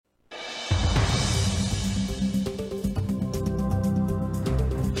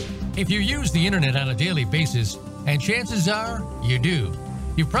If you use the internet on a daily basis, and chances are you do,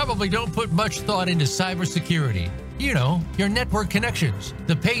 you probably don't put much thought into cybersecurity. You know, your network connections,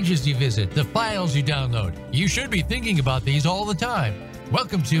 the pages you visit, the files you download. You should be thinking about these all the time.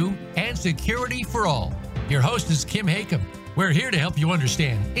 Welcome to And Security for All. Your host is Kim Hakim. We're here to help you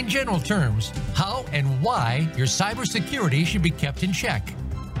understand, in general terms, how and why your cybersecurity should be kept in check.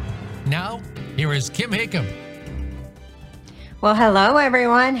 Now, here is Kim Hakim. Well, hello,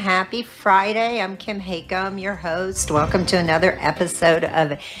 everyone. Happy Friday. I'm Kim Hakim, your host. Welcome to another episode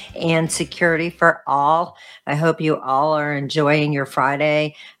of And Security for All. I hope you all are enjoying your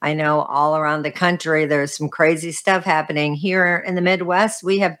Friday. I know all around the country, there's some crazy stuff happening. Here in the Midwest,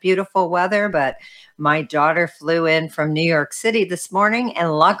 we have beautiful weather, but my daughter flew in from New York City this morning,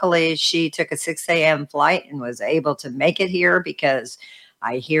 and luckily she took a 6 a.m. flight and was able to make it here because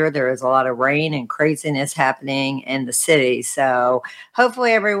I hear there is a lot of rain and craziness happening in the city. So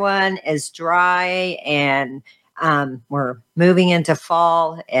hopefully everyone is dry and we're moving into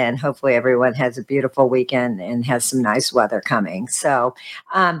fall, and hopefully everyone has a beautiful weekend and has some nice weather coming. So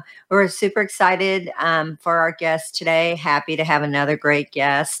we're super excited for our guest today. Happy to have another great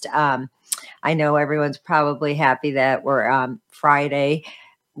guest. I know everyone's probably happy that we're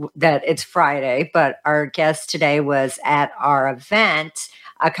that it's Friday, but our guest today was at our event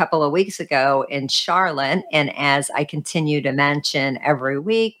a couple of weeks ago in Charlotte. And as I continue to mention every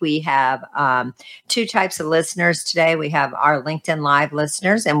week, we have two types of listeners today. We have our LinkedIn Live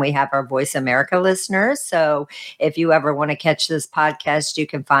listeners and we have our Voice America listeners. So if you ever want to catch this podcast, you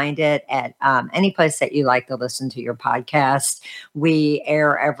can find it at any place that you like to listen to your podcast. We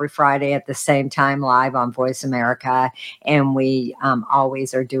air every Friday at the same time live on Voice America, and we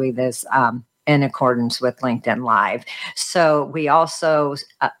always are doing this in accordance with LinkedIn Live. So we also,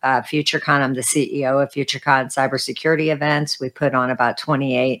 FutureCon, I'm the CEO of FutureCon Cybersecurity Events. We put on about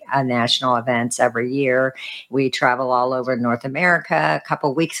 28 national events every year. We travel all over North America. A couple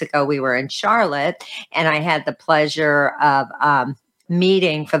of weeks ago, we were in Charlotte, and I had the pleasure of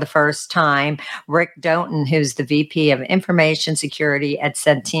meeting for the first time Rick Doten, who's the VP of Information Security at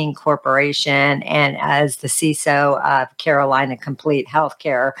Centene Corporation and as the CISO of Carolina Complete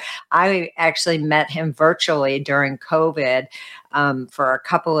Healthcare. I actually met him virtually during COVID. For a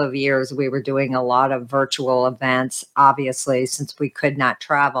couple of years, we were doing a lot of virtual events, obviously, since we could not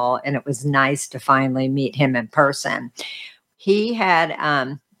travel, and it was nice to finally meet him in person. He had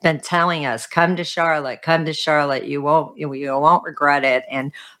been telling us, come to Charlotte, you won't regret it.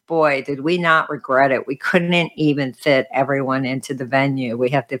 And boy, did we not regret it. We couldn't even fit everyone into the venue. We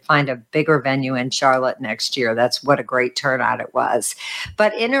have to find a bigger venue in Charlotte next year. That's what a great turnout it was.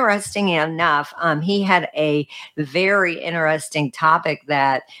 But interesting enough, he had a very interesting topic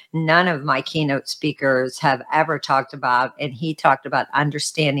that none of my keynote speakers have ever talked about. And he talked about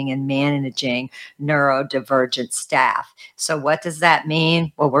understanding and managing neurodivergent staff. So what does that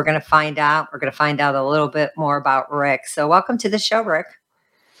mean? Well, we're going to find out. We're going to find out a little bit more about Rick. So welcome to the show, Rick.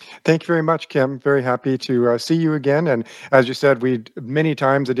 Thank you very much, Kim. Very happy to see you again. And as you said, many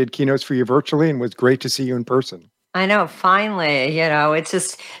times I did keynotes for you virtually, and it was great to see you in person. I know, finally, it's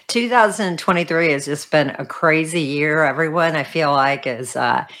just 2023 has just been a crazy year. Everyone, I feel like, is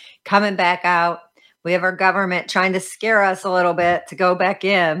coming back out. We have our government trying to scare us a little bit to go back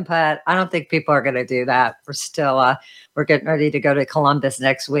in, but I don't think people are going to do that. We're getting ready to go to Columbus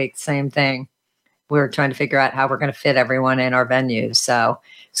next week. Same thing. We're trying to figure out how we're going to fit everyone in our venues. So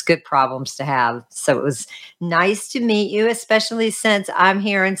it's good problems to have. So it was nice to meet you, especially since I'm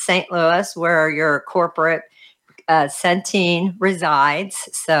here in St. Louis, where your corporate Centene resides.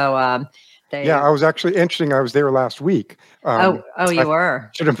 So I was actually interesting. I was there last week. You were.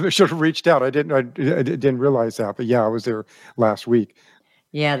 Should have reached out. I didn't realize that, but yeah, I was there last week.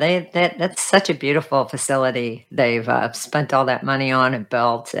 Yeah, that's such a beautiful facility they've spent all that money on and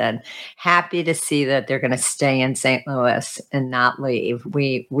built, and happy to see that they're going to stay in St. Louis and not leave.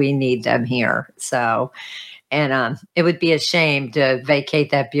 We need them here. So, and it would be a shame to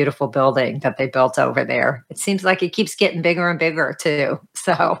vacate that beautiful building that they built over there. It seems like it keeps getting bigger and bigger too.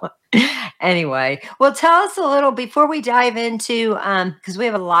 So anyway, well, tell us a little before we dive into, because we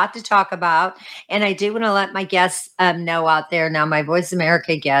have a lot to talk about. And I do want to let my guests know out there now, my Voice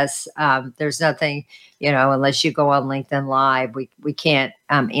America guests, there's nothing, unless you go on LinkedIn Live, we can't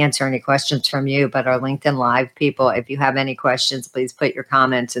answer any questions from you. But our LinkedIn Live people, if you have any questions, please put your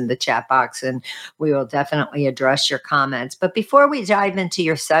comments in the chat box and we will definitely address your comments. But before we dive into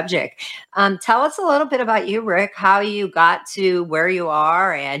your subject, tell us a little bit about you, Rick, how you got to where you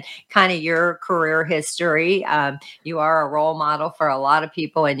are and kind of your career history. You are a role model for a lot of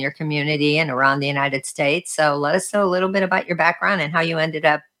people in your community and around the United States. So let us know a little bit about your background and how you ended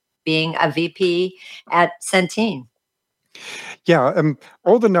up being a VP at Centene? Yeah, I'm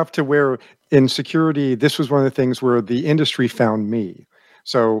old enough to where in security, this was one of the things where the industry found me.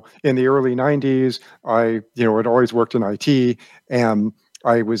 So in the early 90s, I, had always worked in IT, and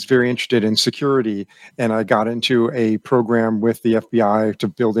I was very interested in security, and I got into a program with the FBI to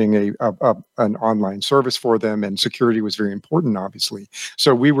building an online service for them, and security was very important, obviously.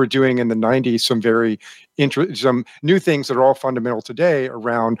 So we were doing in the 90s some new things that are all fundamental today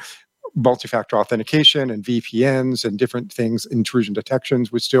around multi-factor authentication and VPNs and different things. Intrusion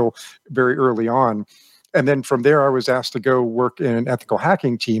detections was still very early on. And then from there, I was asked to go work in an ethical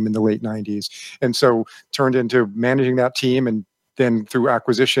hacking team in the late 90s. And so turned into managing that team, and then through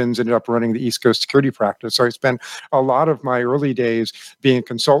acquisitions ended up running the East Coast security practice. So I spent a lot of my early days being a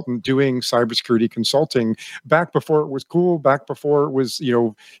consultant, doing cybersecurity consulting back before it was cool, back before it was,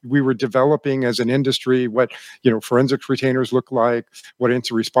 we were developing as an industry what, forensics retainers look like, what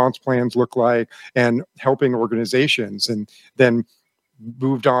incident response plans look like, and helping organizations. And then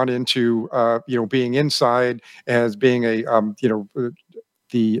moved on into, being inside as being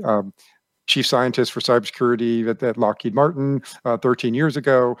the chief scientist for cybersecurity at Lockheed Martin 13 years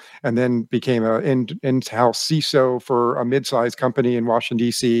ago, and then became an in-house CISO for a mid-sized company in Washington,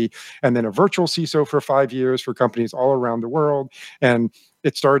 D.C., and then a virtual CISO for 5 years for companies all around the world. And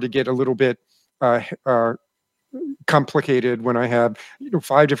it started to get a little bit complicated when I had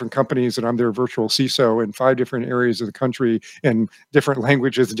 5 different companies and I'm their virtual CISO in 5 different areas of the country in different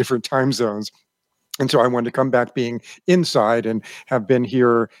languages and different time zones. And so I wanted to come back being inside, and have been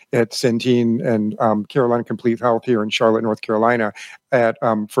here at Centene and Carolina Complete Health here in Charlotte, North Carolina,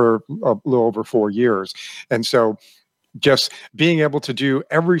 for a little over 4 years. And so just being able to do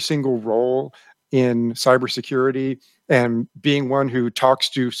every single role in cybersecurity, and being one who talks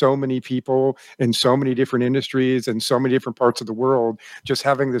to so many people in so many different industries and so many different parts of the world, just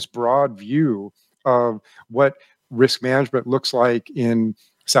having this broad view of what risk management looks like in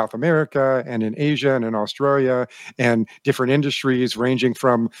South America and in Asia and in Australia, and different industries ranging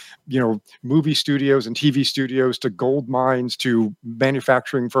from, movie studios and TV studios to gold mines to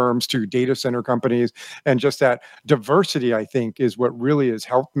manufacturing firms to data center companies. And just that diversity, I think, is what really has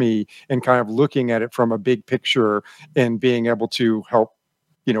helped me in kind of looking at it from a big picture and being able to help,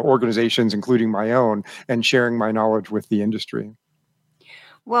 organizations, including my own, and sharing my knowledge with the industry.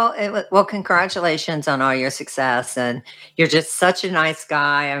 Well, congratulations on all your success, and you're just such a nice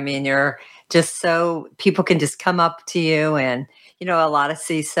guy. I mean, you're just so people can just come up to you, and a lot of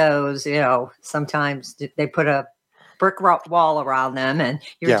CISOs, sometimes they put a brick wall around them, and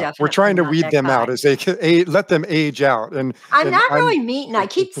you're definitely we're trying to not weed that them out guy. as they let them age out. And I'm not really mean. I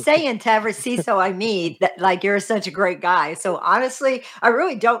keep saying to every CISO I meet that, like, you're such a great guy. So honestly, I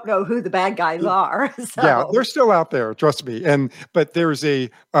really don't know who the bad guys are. Yeah, So they're still out there, trust me. But there's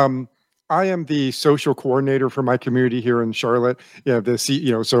I am the social coordinator for my community here in Charlotte.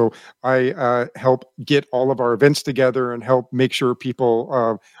 So I help get all of our events together and help make sure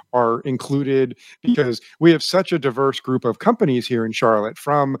people are included, because we have such a diverse group of companies here in Charlotte,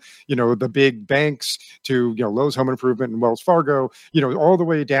 from the big banks to Lowe's Home Improvement and Wells Fargo, all the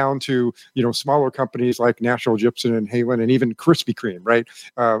way down to smaller companies like National Gypsum and Halen, and even Krispy Kreme, right?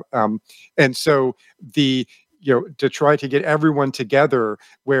 And so to try to get everyone together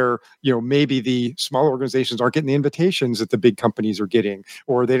where, maybe the small organizations aren't getting the invitations that the big companies are getting,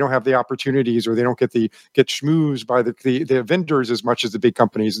 or they don't have the opportunities, or they don't get schmoozed by the vendors as much as the big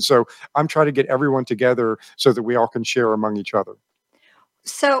companies. And so I'm trying to get everyone together so that we all can share among each other.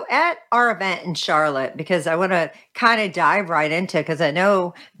 So at our event in Charlotte, because I want to kind of dive right into, because I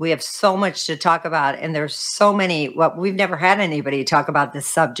know we have so much to talk about, and there's so many. Well, we've never had anybody talk about this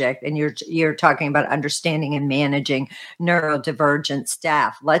subject, and you're talking about understanding and managing neurodivergent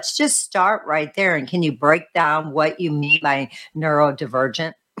staff. Let's just start right there. And can you break down what you mean by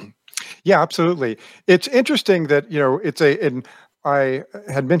neurodivergent? Yeah, absolutely. It's interesting that I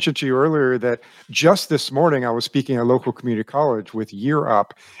had mentioned to you earlier that just this morning I was speaking at a local community college with Year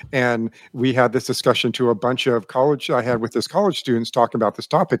Up, and we had this discussion to a bunch of college students talking about this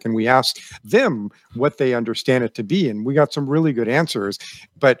topic, and we asked them what they understand it to be, and we got some really good answers.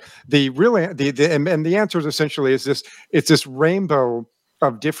 But the answers essentially is this: it's this rainbow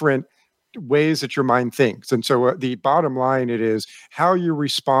of different ways that your mind thinks. And so the bottom line, it is how you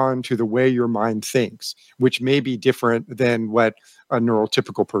respond to the way your mind thinks, which may be different than what a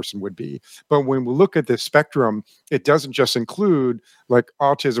neurotypical person would be. But when we look at this spectrum, it doesn't just include like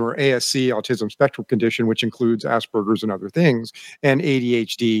autism or ASC, autism spectrum condition, which includes Asperger's and other things, and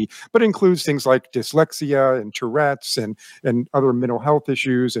ADHD, but includes things like dyslexia and Tourette's and other mental health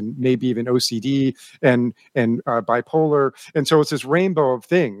issues, and maybe even OCD and bipolar. And so it's this rainbow of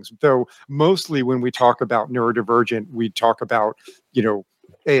things. Though mostly when we talk about neurodivergent, we talk about,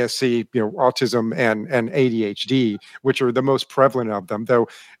 ASC, autism and ADHD, which are the most prevalent of them. Though,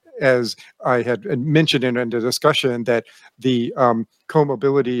 as I had mentioned in the discussion, that the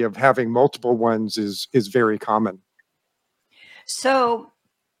comorbidity of having multiple ones is very common. So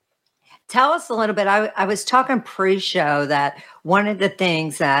tell us a little bit. I was talking pre-show that one of the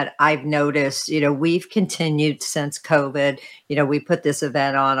things that I've noticed, we've continued since COVID. We put this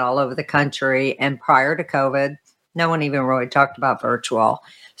event on all over the country, and prior to COVID, no one even really talked about virtual.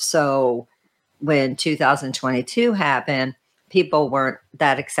 So when 2022 happened, people weren't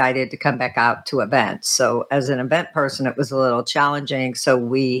that excited to come back out to events. So as an event person, it was a little challenging. So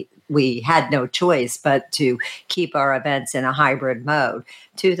we had no choice but to keep our events in a hybrid mode.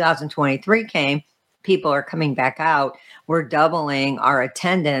 2023 came, people are coming back out. We're doubling our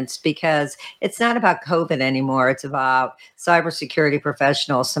attendance because it's not about COVID anymore. It's about cybersecurity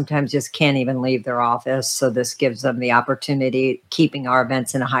professionals sometimes just can't even leave their office. So this gives them the opportunity, keeping our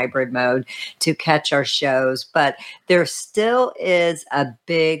events in a hybrid mode, to catch our shows. But there still is a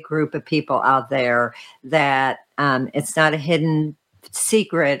big group of people out there that it's not a hidden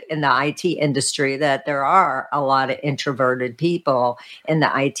secret in the IT industry that there are a lot of introverted people in the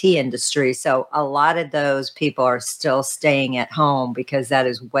IT industry. So a lot of those people are still staying at home because that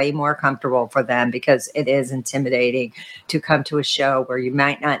is way more comfortable for them, because it is intimidating to come to a show where you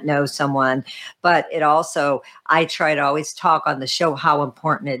might not know someone. But it also, I try to always talk on the show how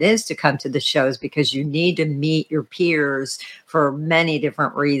important it is to come to the shows, because you need to meet your peers for many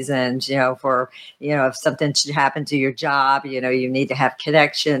different reasons, if something should happen to your job, you need to have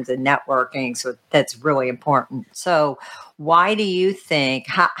connections and networking. So that's really important. So why do you think,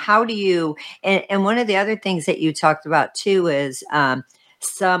 how do you, and one of the other things that you talked about too is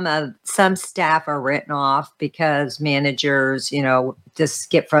some staff are written off because managers, just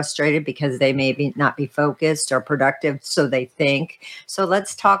get frustrated because they may not be focused or productive. So they think. So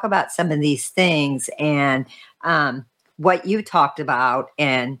let's talk about some of these things and what you talked about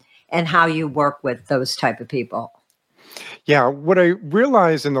and how you work with those type of people. Yeah, what I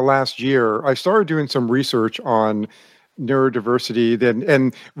realized in the last year, I started doing some research on neurodiversity,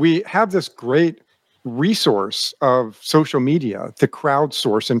 and we have this great resource of social media to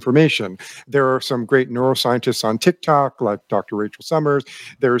crowdsource information. There are some great neuroscientists on TikTok, like Dr. Rachel Summers.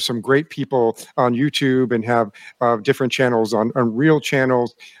 There are some great people on YouTube and have different channels on real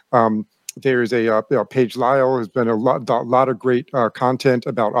channels. There's Paige Lyle has been a lot of great content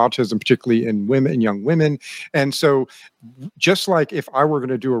about autism, particularly in women, young women. And so just like if I were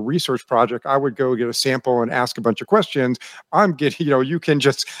going to do a research project, I would go get a sample and ask a bunch of questions. I'm getting, you can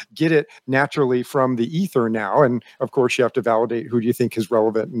just get it naturally from the ether now. And of course, you have to validate who do you think is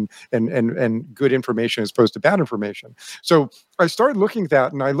relevant and good information as opposed to bad information. So I started looking at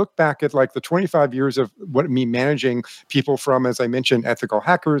that, and I look back at like the 25 years of me managing people from, as I mentioned, ethical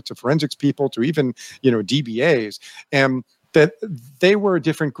hackers to forensics people to even, DBAs, and that they were a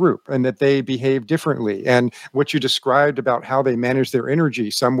different group and that they behaved differently. And what you described about how they managed their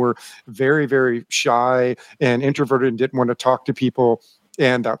energy, some were very, very shy and introverted and didn't want to talk to people.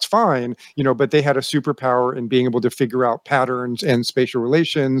 And that's fine, but they had a superpower in being able to figure out patterns and spatial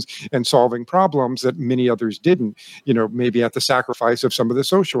relations and solving problems that many others didn't, maybe at the sacrifice of some of the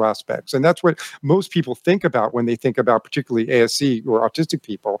social aspects. And that's what most people think about when they think about particularly ASC or autistic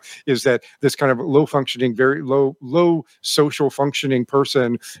people, is that this kind of low functioning, very low social functioning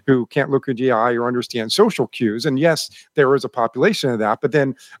person who can't look at the eye or understand social cues. And yes, there is a population of that. But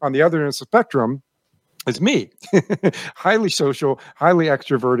then on the other end of the spectrum, it's me, highly social, highly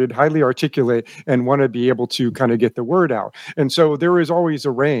extroverted, highly articulate, and want to be able to kind of get the word out. And so there is always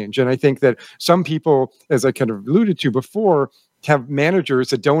a range. And I think that some people, as I kind of alluded to before, have managers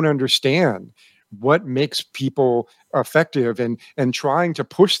that don't understand what makes people effective and trying to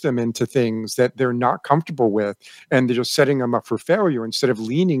push them into things that they're not comfortable with. And they're just setting them up for failure instead of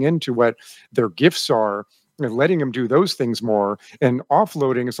leaning into what their gifts are and letting them do those things more. And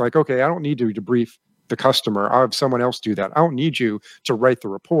offloading is like, okay, I don't need to debrief the customer. I'll have someone else do that. I don't need you to write the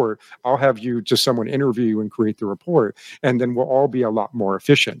report. I'll have you just someone interview and create the report, and then we'll all be a lot more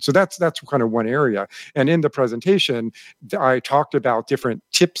efficient. So that's kind of one area. And in the presentation, I talked about different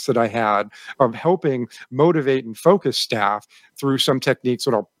tips that I had of helping motivate and focus staff through some techniques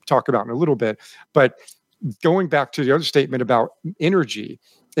that I'll talk about in a little bit. But going back to the other statement about energy,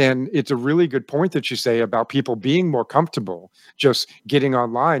 and it's a really good point that you say about people being more comfortable just getting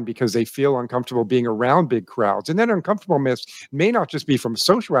online because they feel uncomfortable being around big crowds. And that uncomfortableness may not just be from a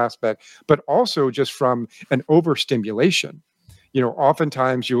social aspect, but also just from an overstimulation.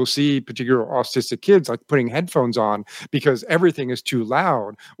 Oftentimes you will see particular autistic kids like putting headphones on because everything is too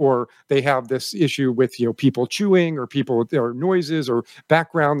loud, or they have this issue with, people chewing or people, there are noises or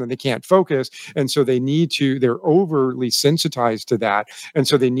background and they can't focus. And so they're overly sensitized to that. And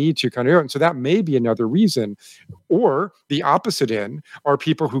so they need to and so that may be another reason. Or the opposite end are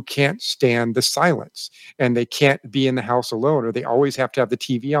people who can't stand the silence and they can't be in the house alone, or they always have to have the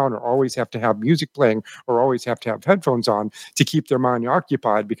TV on, or always have to have music playing, or always have to have headphones on to keep their mind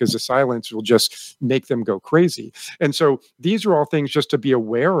occupied because the silence will just make them go crazy. And so these are all things just to be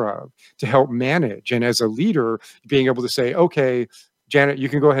aware of to help manage. And as a leader, being able to say, okay, Janet, you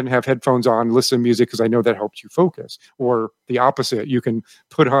can go ahead and have headphones on, listen to music because I know that helps you focus. Or the opposite, you can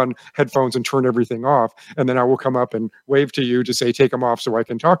put on headphones and turn everything off, and then I will come up and wave to you to say, take them off so I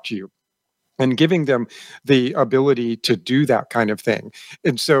can talk to you. And giving them the ability to do that kind of thing.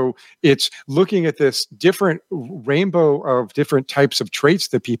 And so it's looking at this different rainbow of different types of traits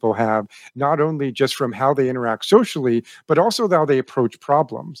that people have, not only just from how they interact socially, but also how they approach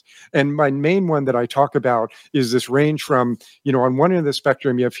problems. And my main one that I talk about is this range from, on one end of the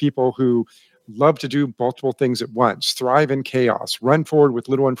spectrum, you have people who love to do multiple things at once, thrive in chaos, run forward with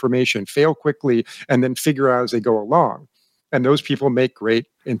little information, fail quickly, and then figure out as they go along. And those people make great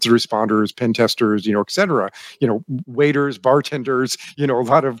incident responders, pen testers, et cetera. Waiters, bartenders, a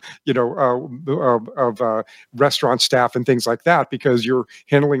lot of, restaurant staff and things like that, because you're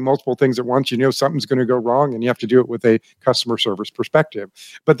handling multiple things at once. Something's going to go wrong, and you have to do it with a customer service perspective.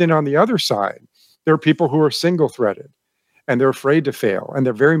 But then on the other side, there are people who are single-threaded, and they're afraid to fail, and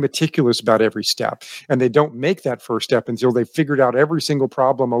they're very meticulous about every step, and they don't make that first step until they've figured out every single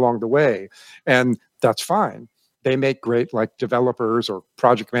problem along the way, and that's fine. They make great like developers or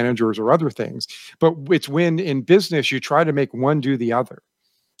project managers or other things. But it's when in business you try to make one do the other.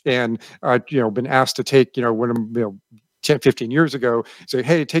 And I've been asked to take, when I'm 10, 15 years ago, say,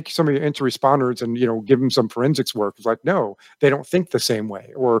 hey, take some of your incident responders and, give them some forensics work. It's like, no, they don't think the same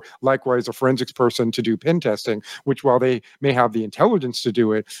way. Or likewise, a forensics person to do pen testing, which while they may have the intelligence to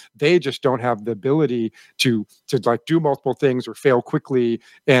do it, they just don't have the ability to like do multiple things or fail quickly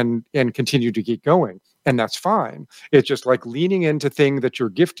and continue to keep going. And that's fine. It's just like leaning into thing that your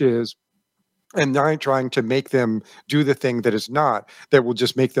gift is and not trying to make them do the thing that is not, that will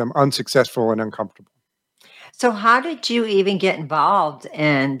just make them unsuccessful and uncomfortable. So how did you even get involved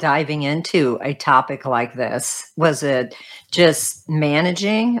in diving into a topic like this? Was it just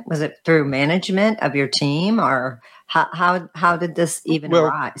managing? Was it through management of your team, or how did this even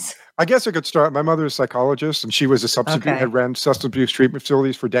arise? I guess I could start. My mother is a psychologist, and she was had ran substance abuse treatment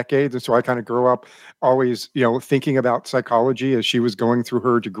facilities for decades. And so I kind of grew up always, thinking about psychology as she was going through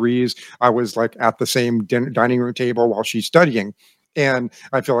her degrees. I was like at the same dining room table while she's studying. And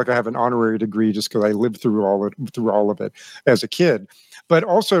I feel like I have an honorary degree just because I lived through all of it as a kid. But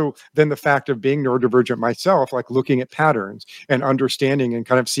also then the fact of being neurodivergent myself, like looking at patterns and understanding and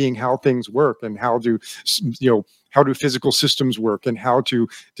kind of seeing how things work and how do physical systems work and how to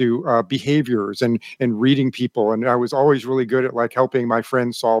do behaviors and reading people. And I was always really good at like helping my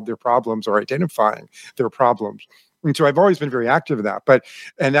friends solve their problems or identifying their problems. And so I've always been very active in that,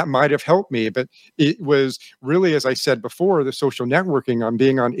 and that might have helped me, but it was really, as I said before, the social networking on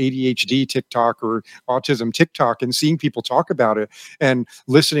being on ADHD TikTok or autism TikTok and seeing people talk about it and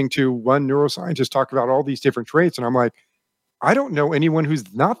listening to one neuroscientist talk about all these different traits. And I'm like, I don't know anyone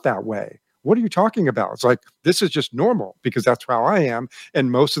who's not that way. What are you talking about? It's like, this is just normal because that's how I am.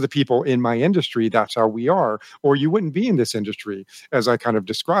 And most of the people in my industry, that's how we are, or you wouldn't be in this industry, as I kind of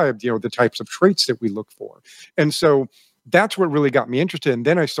described, the types of traits that we look for. And so that's what really got me interested. And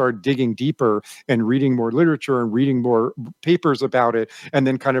then I started digging deeper and reading more literature and reading more papers about it, and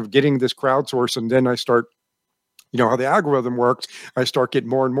then kind of getting this crowdsource. And then I start how the algorithm works. I start getting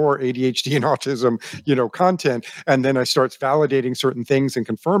more and more ADHD and autism, content. And then I start validating certain things and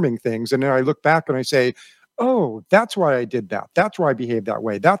confirming things. And then I look back and I say, oh, that's why I did that. That's why I behaved that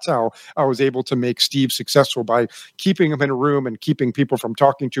way. That's how I was able to make Steve successful, by keeping him in a room and keeping people from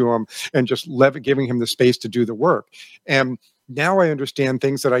talking to him and just giving him the space to do the work. And now I understand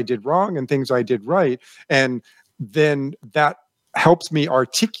things that I did wrong and things I did right. And then that helps me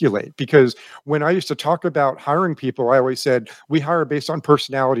articulate, because when I used to talk about hiring people, I always said, we hire based on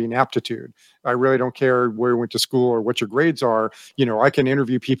personality and aptitude. I really don't care where you went to school or what your grades are. I can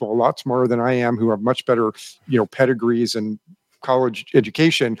interview people a lot smarter than I am who have much better, pedigrees and college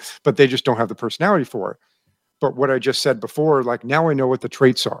education, but they just don't have the personality for it. But what I just said before, like now I know what the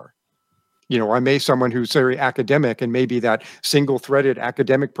traits are. I may someone who's very academic and maybe that single-threaded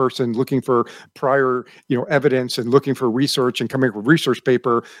academic person looking for prior, evidence and looking for research and coming up with a research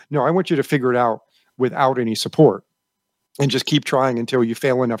paper. No, I want you to figure it out without any support and just keep trying until you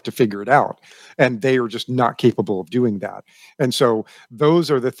fail enough to figure it out. And they are just not capable of doing that. And so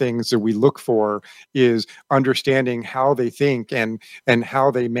those are the things that we look for, is understanding how they think and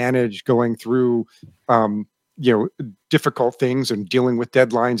how they manage going through difficult things and dealing with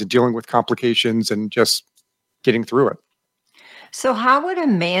deadlines and dealing with complications and just getting through it. So how would a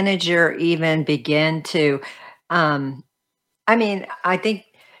manager even begin to, I think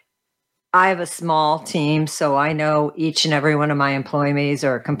I have a small team, so I know each and every one of my employees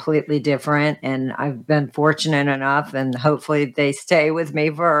are completely different, and I've been fortunate enough, and hopefully they stay with me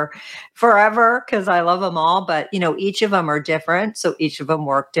for forever because I love them all. But each of them are different, so each of them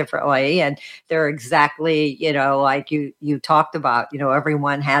work differently, and they're exactly like you talked about.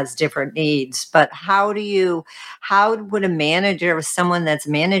 Everyone has different needs. But how would a manager, or someone that's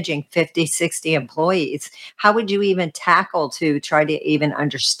managing 50, 60 employees, how would you even tackle to try to even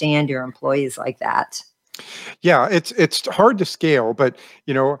understand your employees like that? Yeah, it's hard to scale, but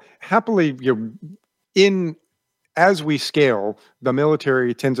happily, in as we scale, the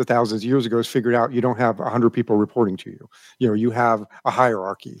military tens of thousands of years ago has figured out you don't have 100 people reporting to you. You have a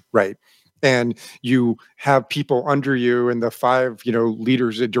hierarchy, right? And you have people under you, and the 5,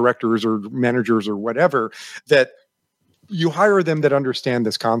 leaders, directors, or managers, or whatever, that you hire them that understand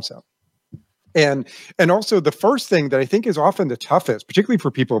this concept. And also the first thing that I think is often the toughest, particularly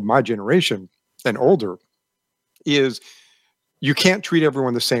for people of my generation and older, is you can't treat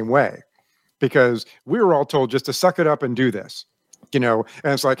everyone the same way, because we were all told just to suck it up and do this. And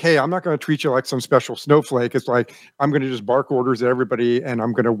it's like, hey, I'm not going to treat you like some special snowflake. It's like, I'm going to just bark orders at everybody, and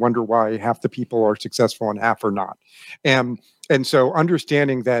I'm going to wonder why half the people are successful and half are not. And so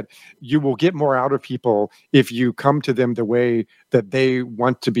understanding that you will get more out of people if you come to them the way that they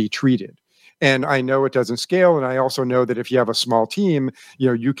want to be treated. And I know it doesn't scale. And I also know that if you have a small team,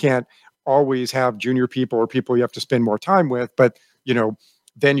 you can't always have junior people or people you have to spend more time with. But,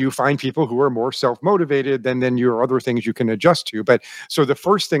 then you find people who are more self-motivated, then there are other things you can adjust to. But so the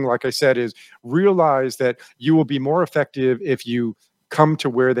first thing, like I said, is realize that you will be more effective if you come to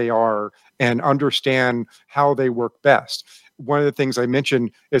where they are and understand how they work best. One of the things I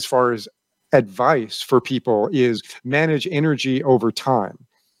mentioned as far as advice for people is manage energy over time.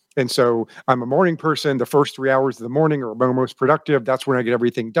 And so I'm a morning person. The first 3 hours of the morning are my most productive. That's when I get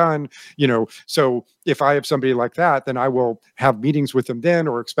everything done. So if I have somebody like that, then I will have meetings with them then,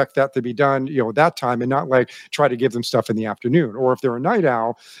 or expect that to be done, that time, and not like try to give them stuff in the afternoon. Or if they're a night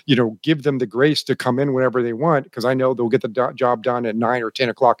owl, give them the grace to come in whenever they want, because I know they'll get the job done at 9 or 10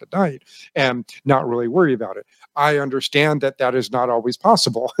 o'clock at night and not really worry about it. I understand that is not always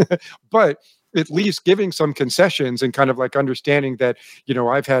possible, but at least giving some concessions and kind of like understanding that,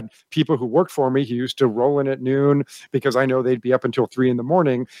 I've had people who worked for me who used to roll in at noon because I know they'd be up until 3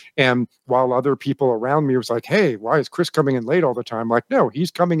 a.m. And while other people around me was like, hey, why is Chris coming in late all the time? Like, no,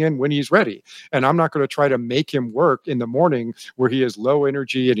 he's coming in when he's ready. And I'm not going to try to make him work in the morning where he is low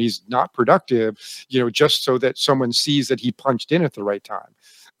energy and he's not productive, just so that someone sees that he punched in at the right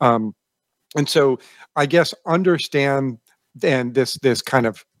time. And so I guess understand then this kind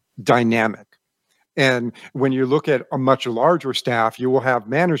of dynamic. And when you look at a much larger staff, you will have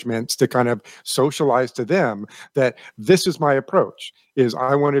managements to kind of socialize to them that this is my approach, is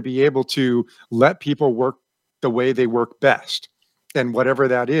I want to be able to let people work the way they work best. And whatever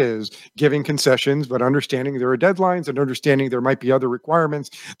that is, giving concessions, but understanding there are deadlines and understanding there might be other requirements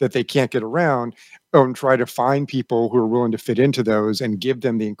that they can't get around, and try to find people who are willing to fit into those and give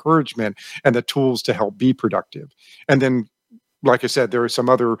them the encouragement and the tools to help be productive. And then, like I said, there are some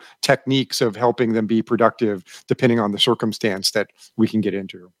other techniques of helping them be productive depending on the circumstance that we can get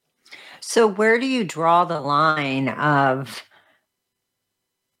into. So where do you draw the line of,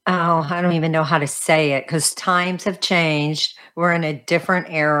 oh, I don't even know how to say it, because times have changed. We're in a different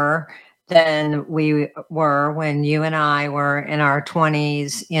era than we were when you and I were in our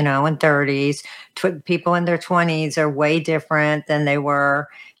 20s, and 30s. People in their 20s are way different than they were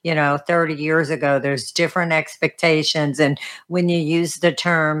 30 years ago. There's different expectations. And when you use the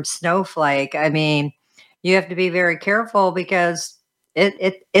term snowflake, you have to be very careful because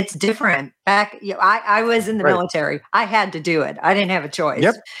it's different. Back, I was in the Right. military. I had to do it. I didn't have a choice.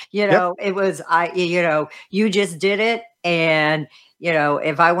 Yep. It was, you just did it. And,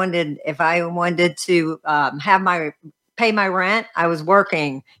 if I wanted to have my pay my rent. I was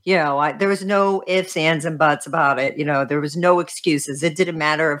working, there was no ifs, ands, and buts about it. There was no excuses. It didn't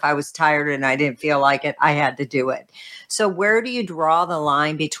matter if I was tired and I didn't feel like it. I had to do it. So where do you draw the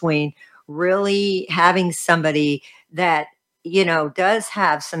line between really having somebody that, does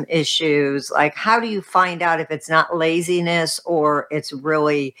have some issues? Like, how do you find out if it's not laziness or it's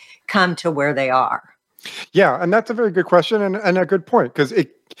really come to where they are? Yeah, and that's a very good question and a good point, because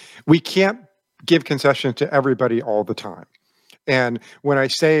we can't give concessions to everybody all the time. And when I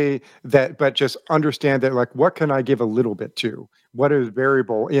say that, but just understand that, like, what can I give a little bit to? What is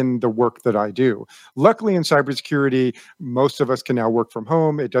variable in the work that I do? Luckily, in cybersecurity, most of us can now work from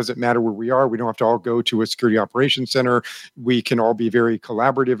home. It doesn't matter where we are. We don't have to all go to a security operations center. We can all be very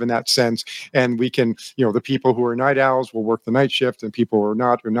collaborative in that sense. And we can, the people who are night owls will work the night shift, and people who are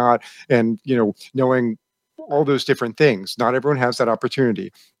not. And, knowing all those different things. Not everyone has that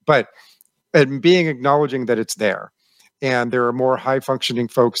opportunity, but acknowledging that it's there. And there are more high functioning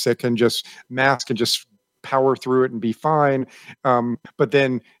folks that can just mask and just power through it and be fine. But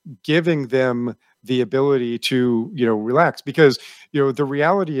then giving them the ability to, relax, because, the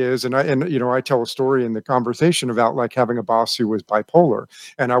reality is, and I tell a story in the conversation about, like, having a boss who was bipolar,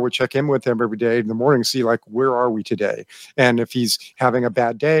 and I would check in with him every day in the morning, see, like, where are we today? And if he's having a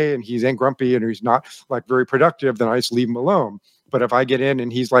bad day and he's grumpy and he's not, like, very productive, then I just leave him alone. But if I get in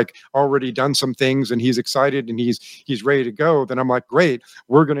and he's, like, already done some things and he's excited and he's ready to go, then I'm like, great,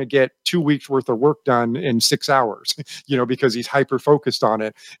 we're going to get 2 weeks worth of work done in 6 hours, because he's hyper focused on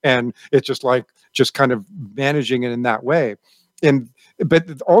it. And it's just kind of managing it in that way.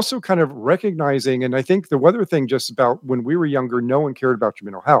 But also kind of recognizing, and I think the other thing, just about when we were younger, no one cared about your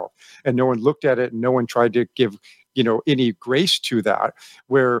mental health, and no one looked at it, and no one tried to give, any grace to that,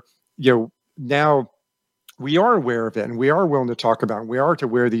 where, now we are aware of it, and we are willing to talk about it. We are to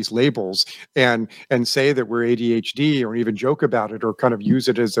wear these labels and say that we're ADHD, or even joke about it, or kind of use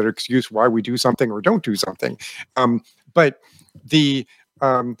it as an excuse why we do something or don't do something. But the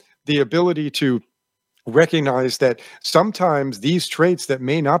ability to recognize that sometimes these traits that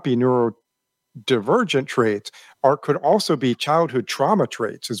may not be neurodivergent traits could also be childhood trauma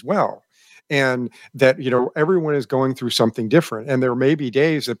traits as well. And that, everyone is going through something different. And there may be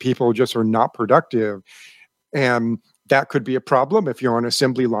days that people just are not productive. And that could be a problem if you're on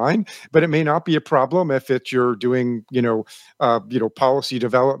assembly line, but it may not be a problem if you're doing, policy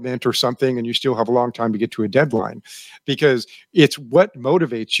development or something, and you still have a long time to get to a deadline, because it's what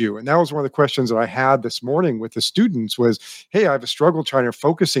motivates you. And that was one of the questions that I had this morning with the students was, hey, I have a struggle trying to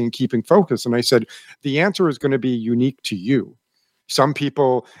focusing and keeping focus. And I said, the answer is going to be unique to you. Some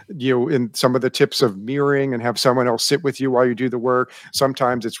people, in some of the tips of mirroring and have someone else sit with you while you do the work.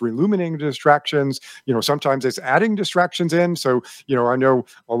 Sometimes it's illuminating distractions. Sometimes it's adding distractions in. So, I know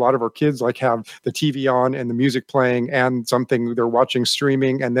a lot of our kids have the TV on and the music playing and something they're watching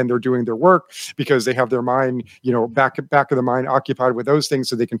streaming, and then they're doing their work because they have their mind, back of the mind occupied with those things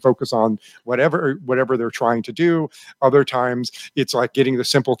so they can focus on whatever they're trying to do. Other times it's like getting the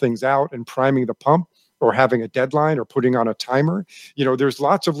simple things out and priming the pump, or having a deadline, or putting on a timer. There's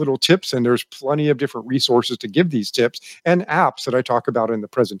lots of little tips, and there's plenty of different resources to give these tips, and apps that I talk about in the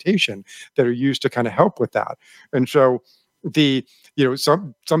presentation that are used to kind of help with that. And so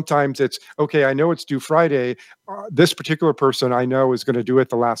sometimes it's, okay, I know it's due Friday. This particular person I know is going to do it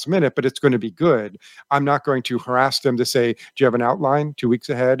the last minute, but it's going to be good. I'm not going to harass them to say, do you have an outline 2 weeks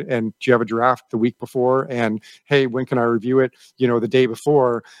ahead? And do you have a draft the week before? And hey, when can I review it? The day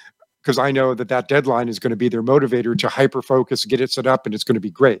before. Because I know that deadline is going to be their motivator to hyper focus, get it set up, and it's going to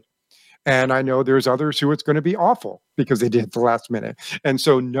be great. And I know there's others who it's going to be awful because they did it the last minute. And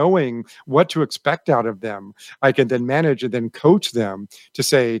so knowing what to expect out of them, I can then manage and then coach them to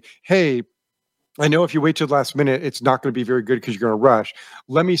say, hey, I know if you wait till the last minute, it's not going to be very good because you're going to rush.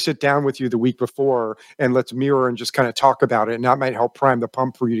 Let me sit down with you the week before and let's mirror and just kind of talk about it. And that might help prime the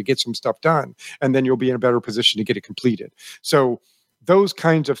pump for you to get some stuff done. And then you'll be in a better position to get it completed. So those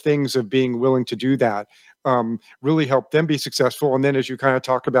kinds of things of being willing to do that really help them be successful. And then as you kind of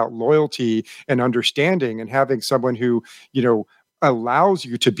talk about loyalty and understanding and having someone who, allows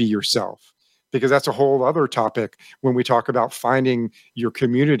you to be yourself, because that's a whole other topic when we talk about finding your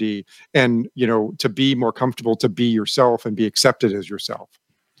community and, to be more comfortable to be yourself and be accepted as yourself.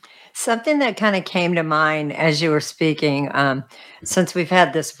 Something that kind of came to mind as you were speaking, since we've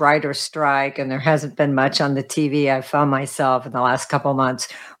had this writer strike and there hasn't been much on the TV, I found myself in the last couple of months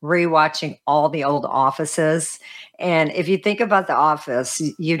rewatching all the old Offices. And if you think about The Office,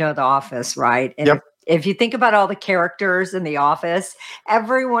 The Office, right? And Yep. if you think about all the characters in The Office,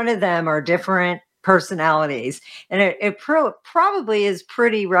 every one of them are different personalities. And it probably is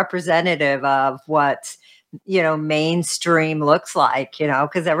pretty representative of what mainstream looks like,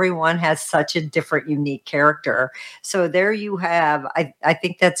 because everyone has such a different, unique character. So there you have, I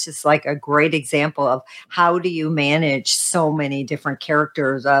think that's just like a great example of how do you manage so many different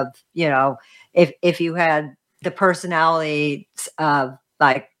characters of, if you had the personalities of,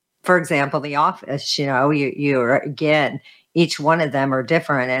 like, for example, The Office, you're again, each one of them are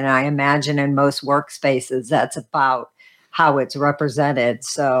different. And I imagine in most workspaces, that's about how it's represented.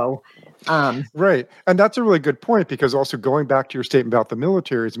 So, Right. And that's a really good point, because also going back to your statement about the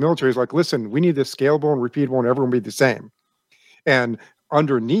military is like, listen, we need this scalable and repeatable and everyone be the same. And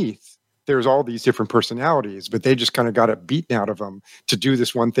underneath, there's all these different personalities, but they just kind of got it beaten out of them to do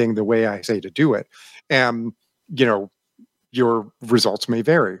this one thing the way I say to do it. And, your results may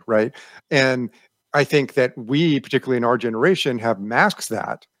vary, right? And I think that we, particularly in our generation, have masked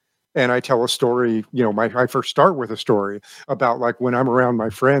that. And I tell a story, I first start with a story about, like, when I'm around my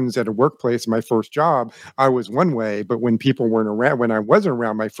friends at a workplace, my first job, I was one way, but when people weren't around, when I wasn't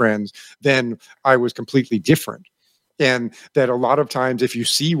around my friends, then I was completely different. And that a lot of times, if you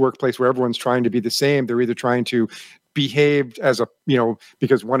see workplace where everyone's trying to be the same, they're either trying to behave as a,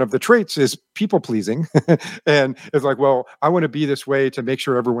 because one of the traits is people pleasing. And it's like, well, I want to be this way to make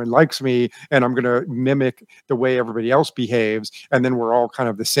sure everyone likes me, and I'm going to mimic the way everybody else behaves, and then we're all kind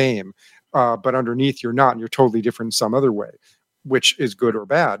of the same. But underneath, you're not, and you're totally different in some other way, which is good or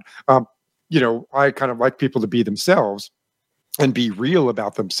bad. I kind of like people to be themselves and be real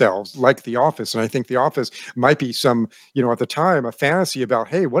about themselves, like The Office. And I think The Office might be some, at the time, a fantasy about,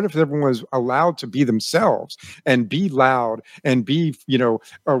 hey, what if everyone was allowed to be themselves and be loud and be,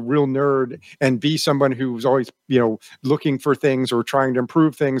 a real nerd and be someone who's always, looking for things or trying to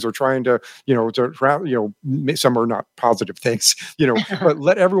improve things or trying to, some are not positive things, but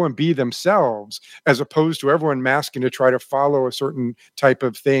let everyone be themselves, as opposed to everyone masking to try to follow a certain type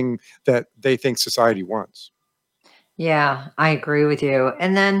of thing that they think society wants. Yeah, I agree with you.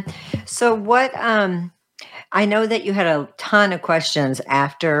 And then, so what, I know that you had a ton of questions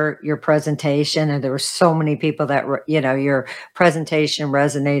after your presentation, and there were so many people that were, your presentation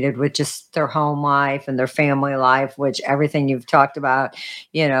resonated with just their home life and their family life, which everything you've talked about,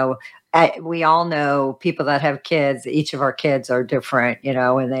 we all know people that have kids, each of our kids are different,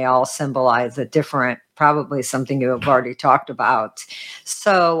 and they all symbolize a different, probably something you have already talked about.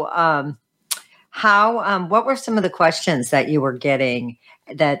 So, what were some of the questions that you were getting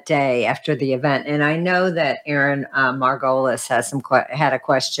that day after the event? And I know that Erin Margolis has had a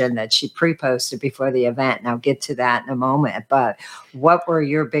question that she pre-posted before the event, and I'll get to that in a moment. But what were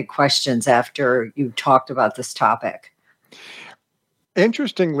your big questions after you talked about this topic?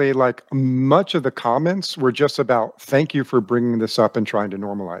 Interestingly, like, much of the comments were just about, thank you for bringing this up and trying to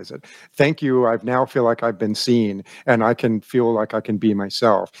normalize it. Thank you. I now feel like I've been seen and I can feel like I can be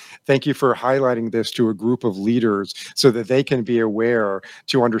myself. Thank you for highlighting this to a group of leaders so that they can be aware,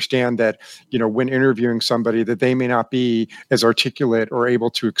 to understand that, when interviewing somebody, that they may not be as articulate or able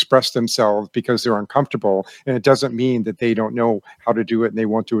to express themselves because they're uncomfortable. And it doesn't mean that they don't know how to do it and they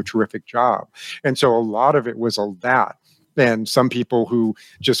won't do a terrific job. And so a lot of it was that. And some people who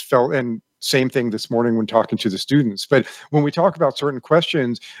just felt, and same thing this morning when talking to the students. But when we talk about certain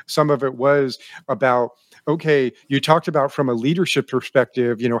questions, some of it was about, okay, you talked about from a leadership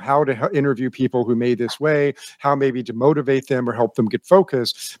perspective, how to interview people who may this way, how maybe to motivate them or help them get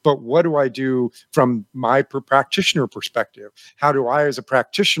focused. But what do I do from my practitioner perspective? How do I, as a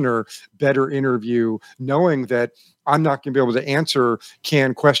practitioner, better interview, knowing that I'm not going to be able to answer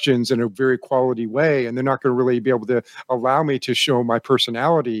canned questions in a very quality way, and they're not going to really be able to allow me to show my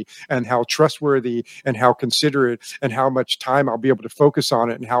personality and how trustworthy and how considerate and how much time I'll be able to focus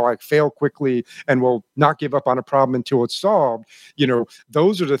on it and how I fail quickly and will not give up on a problem until it's solved.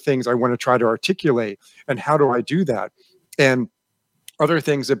 Those are the things I want to try to articulate. And how do I do that? And other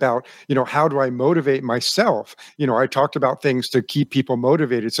things about, how do I motivate myself? I talked about things to keep people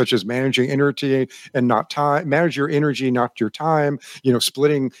motivated, such as managing energy and not time, manage your energy, not your time,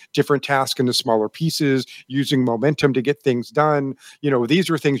 splitting different tasks into smaller pieces, using momentum to get things done. These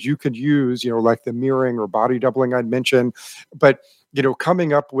are things you could use, like the mirroring or body doubling I'd mentioned. But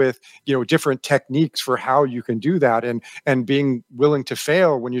coming up with, different techniques for how you can do that, and being willing to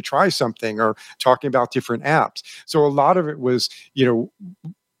fail when you try something, or talking about different apps. So a lot of it was,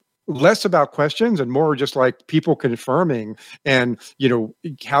 less about questions and more just like people confirming and,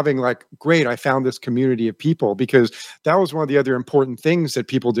 having like, great, I found this community of people. Because that was one of the other important things that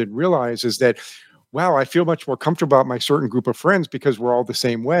people didn't realize, is that, wow, I feel much more comfortable about my certain group of friends because we're all the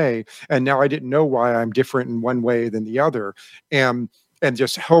same way. And now I didn't know why I'm different in one way than the other. And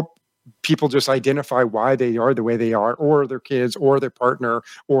just help people just identify why they are the way they are, or their kids, or their partner,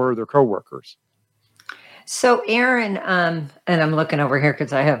 or their coworkers. So Erin, and I'm looking over here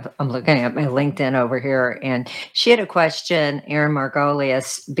because I'm looking at my LinkedIn over here, and she had a question, Erin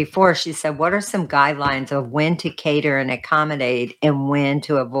Margolius, before. She said, "What are some guidelines of when to cater and accommodate, and when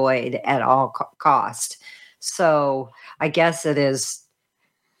to avoid at all cost?" So I guess it is.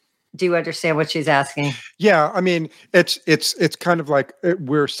 Do you understand what she's asking? Yeah, I mean, it's kind of like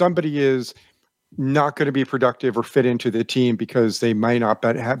where somebody is not going to be productive or fit into the team because they might not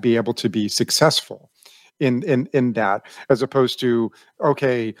be able to be successful in that, as opposed to,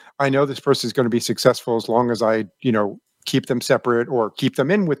 okay, I know this person is going to be successful as long as I, keep them separate or keep them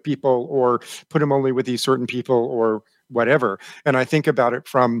in with people or put them only with these certain people or whatever. And I think about it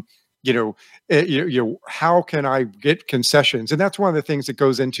from, how can I get concessions? And that's one of the things that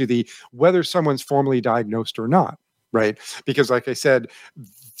goes into the whether someone's formally diagnosed or not, right? Because like I said,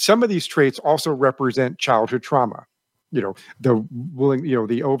 some of these traits also represent childhood trauma. The willing,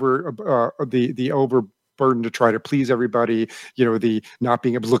 the overburden to try to please everybody, the not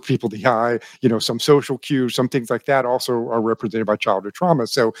being able to look people in the eye, some social cues, some things like that also are represented by childhood trauma.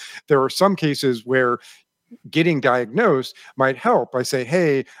 So there are some cases where getting diagnosed might help. I say,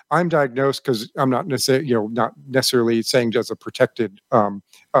 hey, I'm diagnosed because I'm not necessarily, not necessarily saying as a protected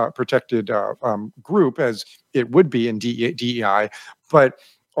group as it would be in DEI, but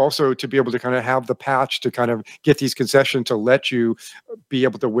also to be able to kind of have the patch to kind of get these concessions to let you be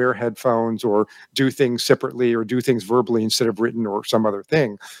able to wear headphones or do things separately or do things verbally instead of written or some other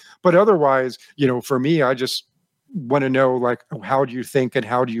thing. But otherwise, for me, I just want to know, like, how do you think and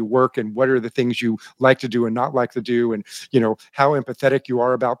how do you work and what are the things you like to do and not like to do, and how empathetic you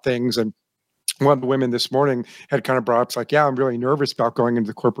are about things. And one of the women this morning had kind of brought up, it's like, yeah, I'm really nervous about going into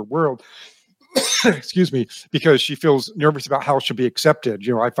the corporate world. Excuse me, because she feels nervous about how she'll be accepted.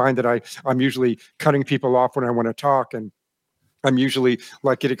 I find that I'm usually cutting people off when I want to talk, and I'm usually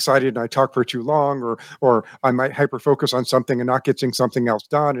like get excited and I talk for too long, or I might hyper focus on something and not getting something else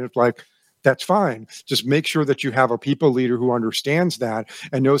done. And it's like, that's fine. Just make sure that you have a people leader who understands that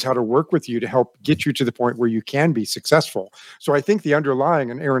and knows how to work with you to help get you to the point where you can be successful. So I think the underlying,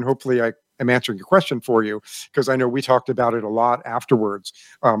 and Erin, hopefully I am answering your question for you, because I know we talked about it a lot afterwards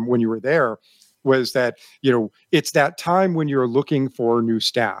when you were there, was that, it's that time when you're looking for new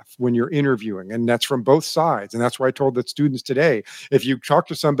staff, when you're interviewing, and that's from both sides. And that's why I told the students today, if you talk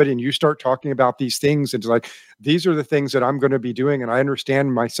to somebody and you start talking about these things, it's like, these are the things that I'm going to be doing. And I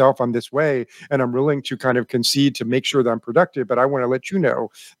understand myself I'm this way, and I'm willing to kind of concede to make sure that I'm productive. But I want to let you know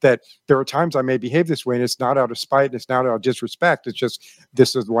that there are times I may behave this way, and it's not out of spite, and it's not out of disrespect. It's just,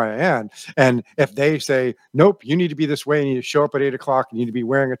 this is the way I am. And if they say, nope, you need to be this way, and you need to show up at 8 o'clock, you need to be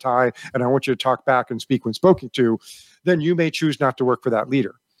wearing a tie, and I want you to talk back and speak when spoken to, then you may choose not to work for that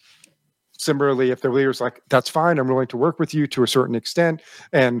leader. Similarly, if the leader's like, that's fine, I'm willing to work with you to a certain extent.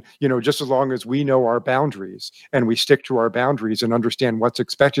 And, just as long as we know our boundaries and we stick to our boundaries and understand what's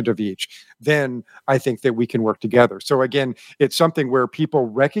expected of each, then I think that we can work together. So again, it's something where people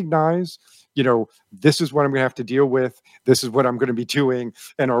recognize, this is what I'm going to have to deal with. This is what I'm going to be doing.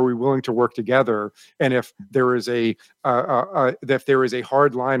 And are we willing to work together? And if there is a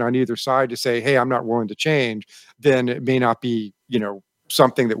hard line on either side to say, hey, I'm not willing to change, then it may not be,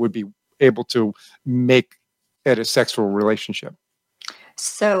 something that would be able to make it a sexual relationship.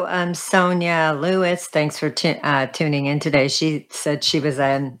 So, Sonia Lewis, thanks for tuning in today. She said she was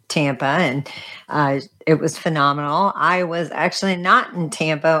in Tampa, and it was phenomenal. I was actually not in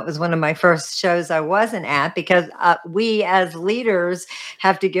Tampa. It was one of my first shows I wasn't at, because we as leaders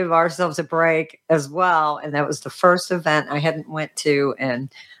have to give ourselves a break as well. And that was the first event I hadn't went to in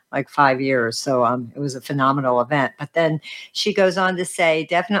like 5 years. So it was a phenomenal event. But then she goes on to say,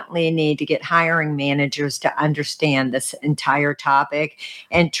 definitely need to get hiring managers to understand this entire topic.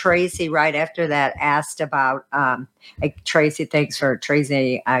 And Tracy, right after that, asked about, Tracy, thanks for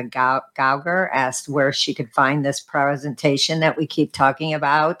Tracy Gauger, asked where she could find this presentation that we keep talking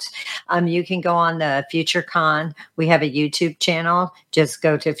about. You can go on the FutureCon. We have a YouTube channel. Just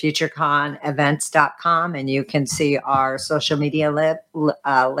go to futureconevents.com and you can see our social media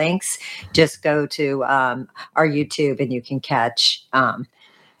links. Just go to our YouTube and you can catch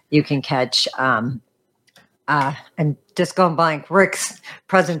I'm just going blank. Rick's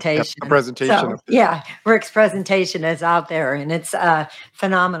presentation. Yep, presentation. So, Rick's presentation is out there, and it's a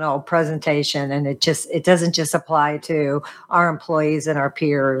phenomenal presentation. And it doesn't just apply to our employees and our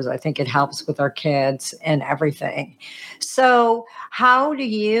peers. I think it helps with our kids and everything. So,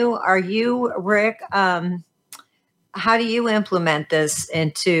 Rick? How do you implement this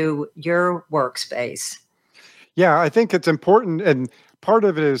into your workspace? Yeah, I think it's important, and part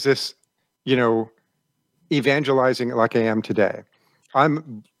of it is this, evangelizing like I am today.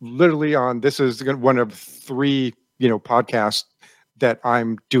 I'm literally on, this is one of 3, podcasts that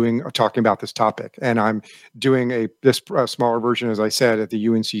I'm doing talking about this topic, and I'm doing this smaller version, as I said, at the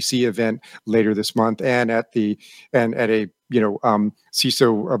UNCC event later this month, and at a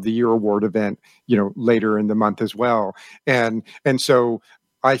CISO of the Year award event, later in the month as well, and so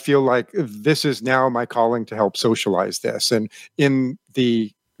I feel like this is now my calling to help socialize this. And in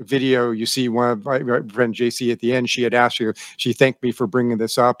the video, you see one of my friend JC at the end, she had asked you, she thanked me for bringing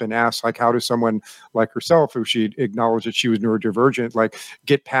this up and asked, like, how does someone like herself, who she acknowledged that she was neurodivergent, like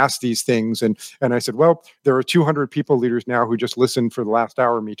get past these things? And I said, well, there are 200 people leaders now who just listened for the last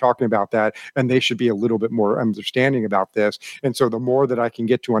hour of me talking about that, and they should be a little bit more understanding about this. And so the more that I can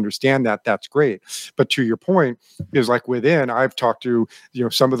get to understand that, that's great. But to your point, is like within, I've talked to,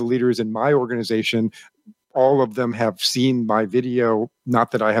 some of the leaders in my organization. All of them have seen my video.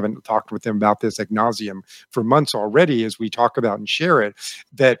 Not that I haven't talked with them about this ad nauseum for months already, as we talk about and share it,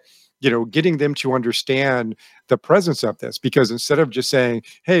 that, getting them to understand the presence of this, because instead of just saying,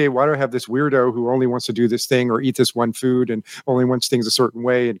 hey, why do I have this weirdo who only wants to do this thing or eat this one food and only wants things a certain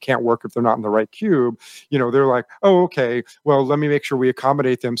way and can't work if they're not in the right cube, they're like, oh, okay, well, let me make sure we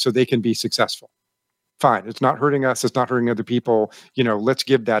accommodate them so they can be successful. Fine. It's not hurting us. It's not hurting other people. Let's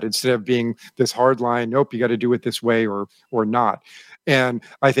give that, instead of being this hard line. Nope, you got to do it this way or not. And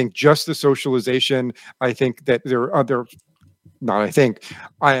I think just the socialization, I think that there are other, not I think,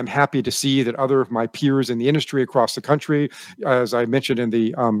 I am happy to see that other of my peers in the industry across the country, as I mentioned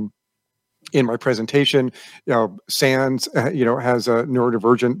in my presentation, SANS, has a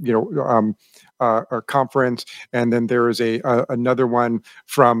neurodivergent, a conference. And then there is another one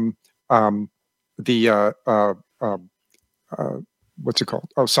from, the what's it called?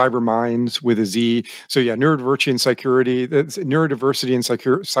 Oh, Cyber Minds with a Z. So yeah, neurodiversity and security, neurodiversity and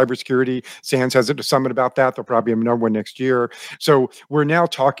cybersecurity. SANS has a summit about that. There'll probably be another one next year. So we're now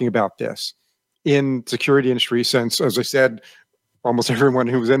talking about this in security industry, since, as I said, almost everyone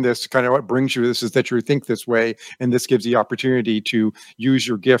who's in this, kind of what brings you this is that you think this way, and this gives the opportunity to use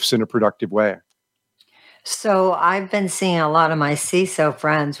your gifts in a productive way. So I've been seeing a lot of my CISO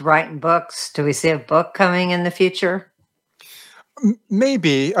friends writing books. Do we see a book coming in the future?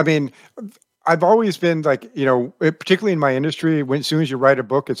 Maybe. I mean, I've always been like, particularly in my industry, as soon as you write a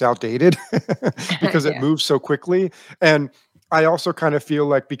book, it's outdated because it Yeah. moves so quickly. And I also kind of feel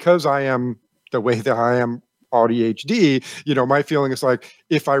like, because I am the way that I am, ADHD, my feeling is like,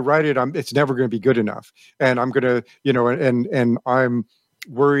 if I write it, it's never going to be good enough. And I'm going to, and I'm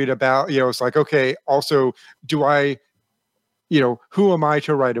worried about, it's like, okay, also, do I, who am I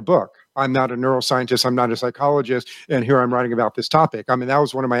to write a book? I'm not a neuroscientist. I'm not a psychologist. And here I'm writing about this topic. I mean, that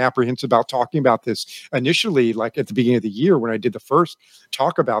was one of my apprehensions about talking about this initially, like at the beginning of the year when I did the first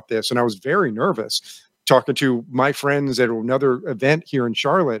talk about this. And I was very nervous talking to my friends at another event here in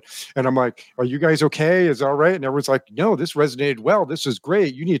Charlotte. And I'm like, are you guys okay? Is it all right? And everyone's like, no, this resonated well. This is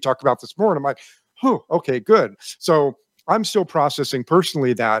great. You need to talk about this more. And I'm like, oh, okay, good. So I'm still processing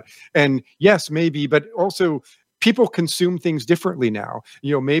personally that. And yes, maybe, but also people consume things differently now.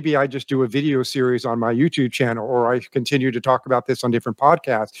 Maybe I just do a video series on my YouTube channel, or I continue to talk about this on different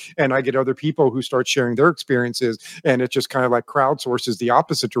podcasts, and I get other people who start sharing their experiences, and it just kind of like crowdsources the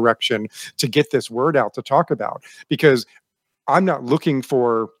opposite direction to get this word out to talk about. Because I'm not looking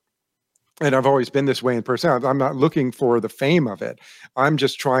for, and I've always been this way in person, I'm not looking for the fame of it. I'm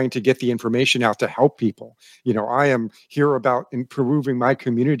just trying to get the information out to help people. I am here about improving my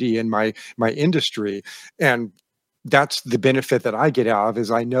community and my industry. And that's the benefit that I get out of,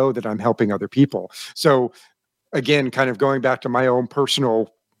 is I know that I'm helping other people. So again, kind of going back to my own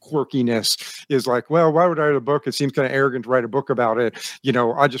personal quirkiness, is like, well, why would I write a book? It seems kind of arrogant to write a book about it.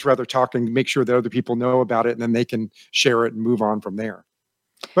 I just rather talk and make sure that other people know about it, and then they can share it and move on from there.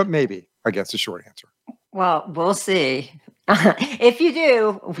 But maybe, I guess, the short answer. Well, we'll see. If you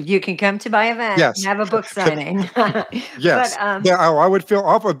do, you can come to my event Yes. and have a book signing. Yes. But, Yeah. I would feel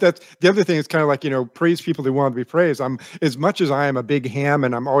awful. That's the other thing. Is kind of like, praise people who want to be praised. I'm, as much as I am a big ham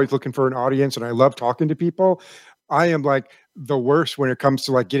and I'm always looking for an audience and I love talking to people, I am like the worst when it comes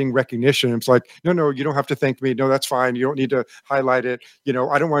to like getting recognition. It's like, no, you don't have to thank me. No, that's fine. You don't need to highlight it. I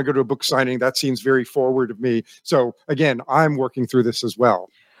don't want to go to a book signing. That seems very forward of me. So again, I'm working through this as well.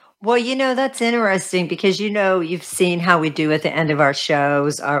 well, that's interesting because you've seen how we do at the end of our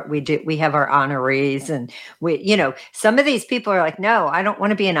shows. We have our honorees, and some of these people are like, no, I don't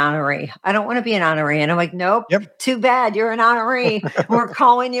want to be an honoree. I don't want to be an honoree. And I'm like, nope, Yep. Too bad, you're an honoree. We're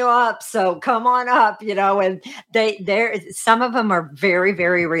calling you up, so come on up. And some of them are very,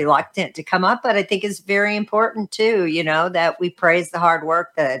 very reluctant to come up, but I think it's very important too. That we praise the hard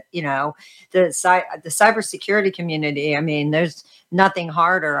work that the cybersecurity community. I mean, nothing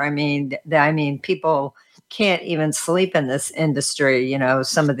harder. I mean, people can't even sleep in this industry,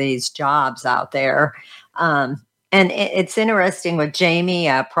 some of these jobs out there. And it's interesting what Jamie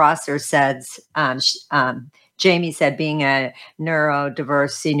Prosser says. Jamie said, being a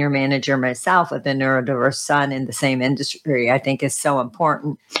neurodiverse senior manager myself with a neurodiverse son in the same industry, I think is so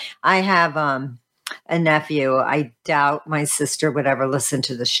important. I have a nephew. I doubt my sister would ever listen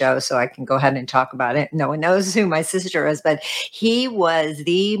to the show, so I can go ahead and talk about it. No one knows who my sister is, but he was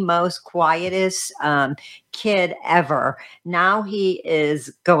the most quietest kid ever. Now he is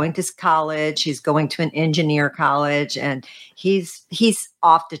going to college. He's going to an engineer college, and he's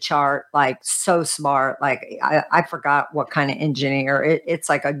off the chart, like so smart. Like I forgot what kind of engineer. It's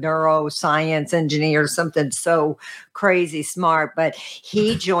like a neuroscience engineer, something so crazy smart. But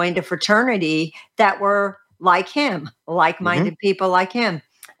he joined a fraternity that were like him, like-minded people like him.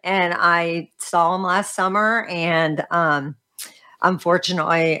 And I saw him last summer, and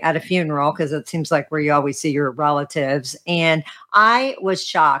unfortunately at a funeral, because it seems like where you always see your relatives. And I was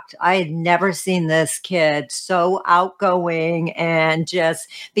shocked. I had never seen this kid so outgoing, and just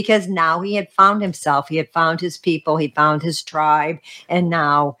because now he had found himself, he had found his people, he found his tribe, and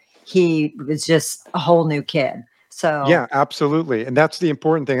now he was just a whole new kid. So Yeah, absolutely. And that's the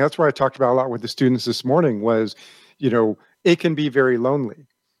important thing. That's what I talked about a lot with the students this morning was, it can be very lonely,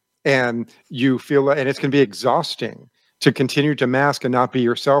 and you feel, and it can be exhausting to continue to mask and not be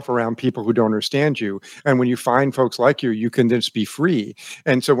yourself around people who don't understand you. And when you find folks like you can just be free.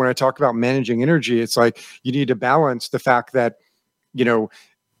 And so when I talk about managing energy, it's like you need to balance the fact that,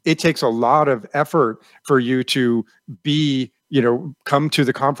 it takes a lot of effort for you to be, come to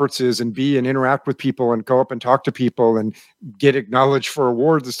the conferences and be and interact with people and go up and talk to people and get acknowledged for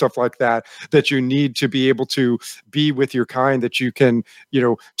awards and stuff like that, that you need to be able to be with your kind, that you can,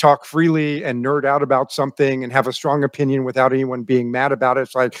 talk freely and nerd out about something and have a strong opinion without anyone being mad about it.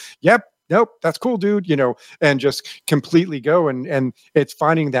 It's like, yep, nope, that's cool, dude, and just completely go. And it's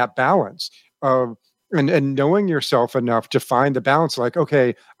finding that balance of, and knowing yourself enough to find the balance, like,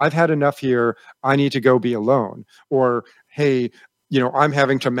 okay, I've had enough here. I need to go be alone. Or, hey, I'm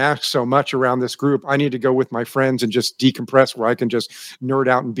having to mask so much around this group. I need to go with my friends and just decompress, where I can just nerd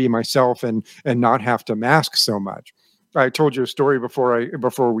out and be myself and not have to mask so much. I told you a story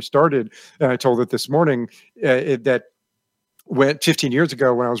before we started, and I told it this morning, that when 15 years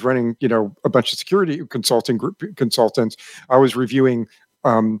ago, when I was running, a bunch of security consultants, I was reviewing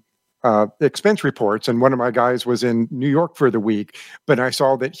expense reports, and one of my guys was in New York for the week, but I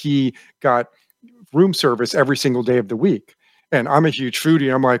saw that he got room service every single day of the week. And I'm a huge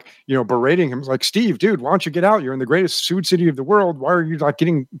foodie. I'm like, berating him. Like, Steve, dude, why don't you get out? You're in the greatest food city of the world. Why are you not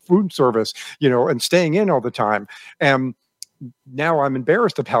getting food service, and staying in all the time? And now I'm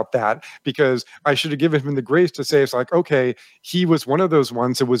embarrassed about that, because I should have given him the grace to say, it's like, okay, he was one of those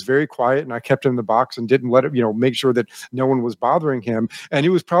ones that was very quiet, and I kept him in the box and didn't let it, make sure that no one was bothering him. And it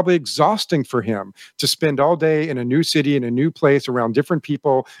was probably exhausting for him to spend all day in a new city, in a new place, around different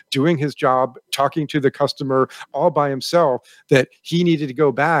people, doing his job, talking to the customer all by himself, that he needed to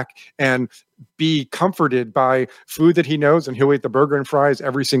go back and be comforted by food that he knows, and he'll eat the burger and fries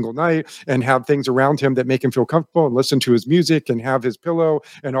every single night, and have things around him that make him feel comfortable, and listen to his music, and have his pillow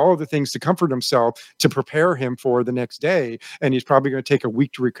and all of the things to comfort himself, to prepare him for the next day. And he's probably going to take a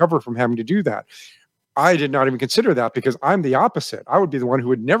week to recover from having to do that. I did not even consider that, because I'm the opposite. I would be the one who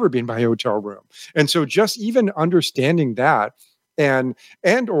would never be in my hotel room. And so just even understanding that, and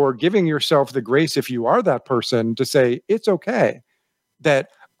or giving yourself the grace, if you are that person, to say, it's okay that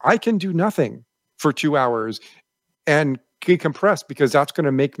I can do nothing for 2 hours and decompress, because that's going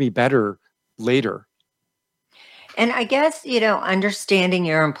to make me better later. And I guess, understanding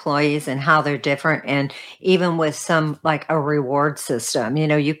your employees and how they're different, and even with some like a reward system,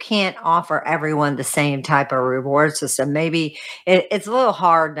 you can't offer everyone the same type of reward system. Maybe it's a little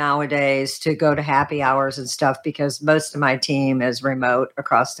hard nowadays to go to happy hours and stuff, because most of my team is remote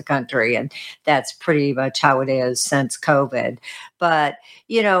across the country, and that's pretty much how it is since COVID. But,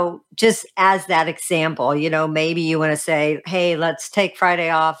 just as that example, maybe you want to say, hey, let's take Friday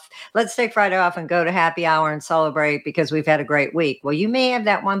off. Let's take Friday off and go to happy hour and celebrate, because we've had a great week. Well, you may have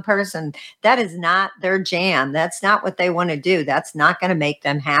that one person that is not their jam. That's not what they want to do. That's not going to make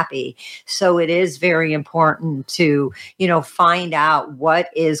them happy. So it is very important to, find out what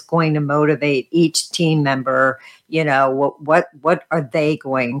is going to motivate each team member, what are they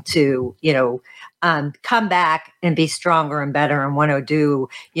going to, come back and be stronger and better and want to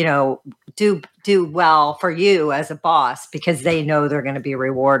do well for you as a boss because they know they're going to be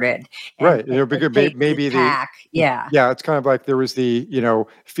rewarded. Right. Because maybe it's kind of like there was the,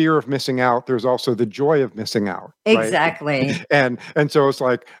 fear of missing out. There's also the joy of missing out. Exactly. Right? And so it's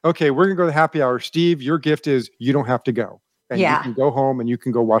like, okay, we're going to go to the happy hour. Steve, your gift is you don't have to go. And you can go home and you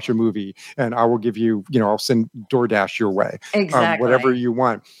can go watch a movie and I will give you, I'll send DoorDash your way. Exactly. Whatever you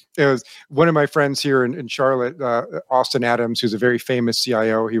want. It was one of my friends here in Charlotte, Austin Adams, who's a very famous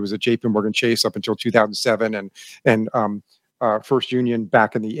CIO. He was at JP Morgan Chase up until 2007 and First Union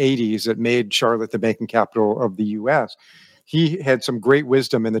back in the 80s that made Charlotte the banking capital of the U.S. He had some great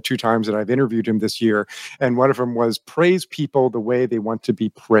wisdom in the 2 times that I've interviewed him this year. And one of them was praise people the way they want to be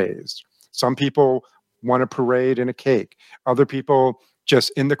praised. Some people want a parade and a cake. Other people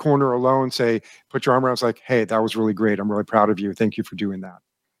just in the corner alone say, put your arm around. It's like, hey, that was really great. I'm really proud of you. Thank you for doing that.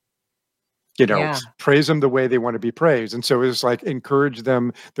 Praise them the way they want to be praised. And so it's like encourage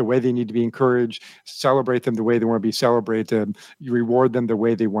them the way they need to be encouraged, celebrate them the way they want to be celebrated, you reward them the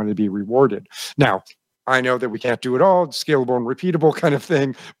way they want to be rewarded. Now, I know that we can't do it all, scalable and repeatable kind of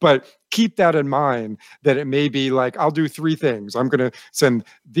thing, but keep that in mind that it may be like, I'll do 3 things. I'm going to send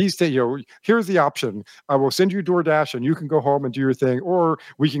these things, here's the option. I will send you DoorDash and you can go home and do your thing, or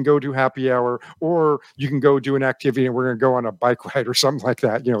we can go do happy hour, or you can go do an activity and we're going to go on a bike ride or something like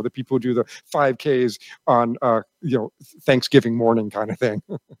that. The people who do the 5Ks on, Thanksgiving morning kind of thing.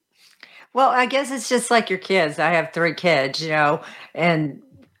 Well, I guess it's just like your kids. I have 3 kids, and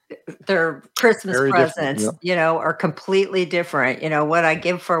their Christmas presents, are completely different. What I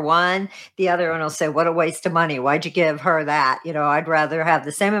give for one, the other one will say, what a waste of money. Why'd you give her that? I'd rather have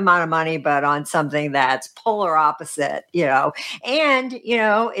the same amount of money, but on something that's polar opposite, and,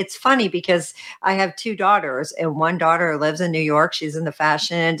 it's funny because I have 2 daughters and one daughter lives in New York. She's in the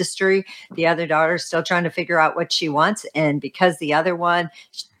fashion industry. The other daughter is still trying to figure out what she wants. And because the other one,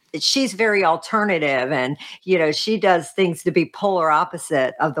 she's very alternative and, she does things to be polar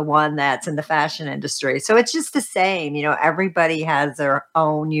opposite of the one that's in the fashion industry. So it's just the same, everybody has their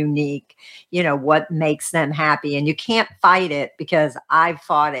own unique, what makes them happy, and you can't fight it because I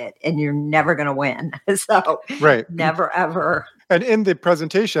fought it and you're never going to win. So right. Never, ever. And in the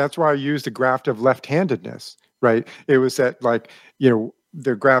presentation, that's why I used the graph of left-handedness, right? It was that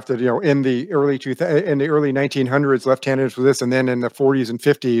the graph that, in the early 1900s, left-handed was this, and then in the 40s and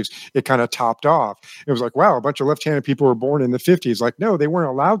 50s, it kind of topped off. It was like, wow, a bunch of left-handed people were born in the 50s. Like, no, they weren't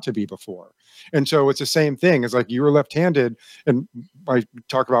allowed to be before. And so it's the same thing. It's like you were left-handed, and I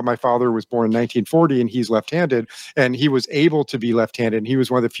talk about my father was born in 1940, and he's left-handed, and he was able to be left-handed, and he was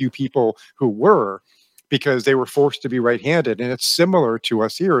one of the few people who were, because they were forced to be right-handed. And it's similar to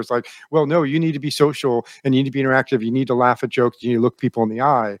us here. It's like, well, no, you need to be social and you need to be interactive. You need to laugh at jokes. You need to look people in the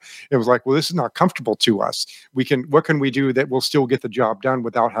eye. It was like, well, this is not comfortable to us. What can we do that will still get the job done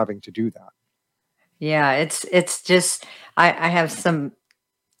without having to do that? Yeah, it's just, I have some,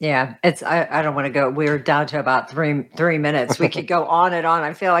 I don't want to go. We're down to about three minutes. We could go on and on.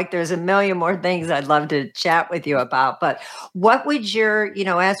 I feel like there's a million more things I'd love to chat with you about. But what would your,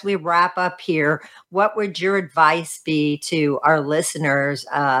 as we wrap up here, what would your advice be to our listeners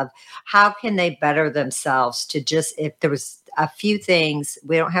of how can they better themselves to just, if there was a few things,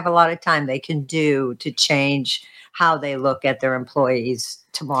 we don't have a lot of time, they can do to change how they look at their employees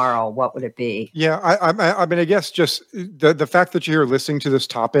tomorrow, what would it be? Yeah, I mean, I guess just the fact that you're here listening to this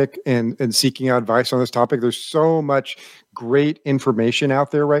topic and seeking out advice on this topic, there's so much great information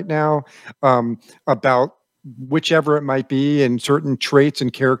out there right now about whichever it might be and certain traits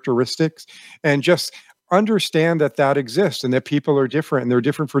and characteristics, and just understand that exists and that people are different and they're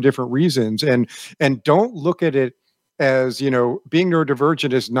different for different reasons, and don't look at it as, being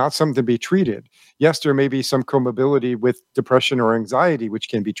neurodivergent is not something to be treated. Yes, there may be some comorbidity with depression or anxiety, which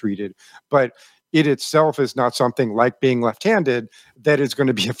can be treated, but it itself is not something like being left-handed that is going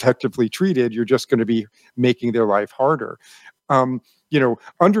to be effectively treated. You're just going to be making their life harder.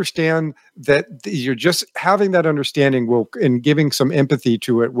 Understand that you're just having that understanding and giving some empathy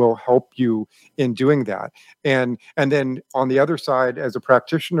to it will help you in doing that. And then on the other side, as a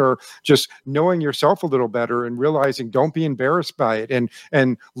practitioner, just knowing yourself a little better and realizing don't be embarrassed by it,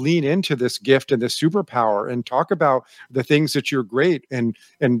 and lean into this gift and this superpower and talk about the things that you're great and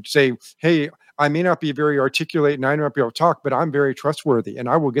say, hey, I may not be very articulate and I may not be able to talk, but I'm very trustworthy and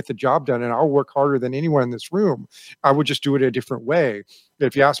I will get the job done and I'll work harder than anyone in this room. I would just do it a different way.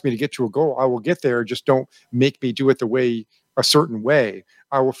 If you ask me to get to a goal, I will get there. Just don't make me do it a certain way.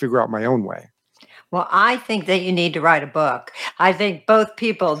 I will figure out my own way. Well, I think that you need to write a book. I think both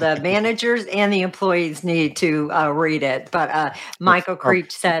people, the managers and the employees, need to read it. But Michael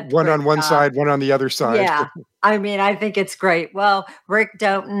Creech said, one on one side, one on the other side. Yeah. I mean, I think it's great. Well, Rick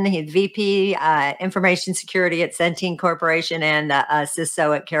Doten, he's VP Information Security at Centene Corporation and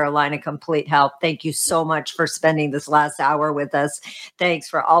CISO at Carolina Complete Health. Thank you so much for spending this last hour with us. Thanks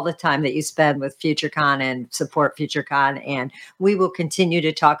for all the time that you spend with FutureCon and support FutureCon. And we will continue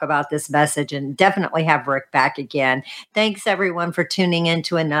to talk about this message and definitely have Rick back again. Thanks, everyone, for tuning in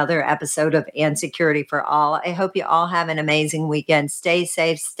to another episode of And Security for All. I hope you all have an amazing weekend. Stay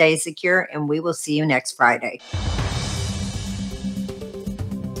safe, stay secure, and we will see you next Friday.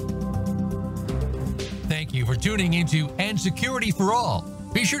 Thank you for tuning into And Security for All.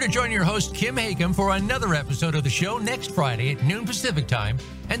 Be sure to join your host, Kim Hakim, for another episode of the show next Friday at noon Pacific Time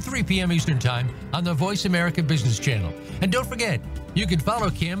and 3 p.m. Eastern Time on the Voice America Business Channel. And don't forget, you can follow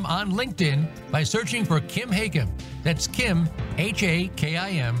Kim on LinkedIn by searching for Kim Hakim. That's Kim,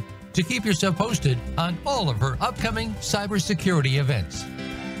 Hakim, to keep yourself posted on all of her upcoming cybersecurity events.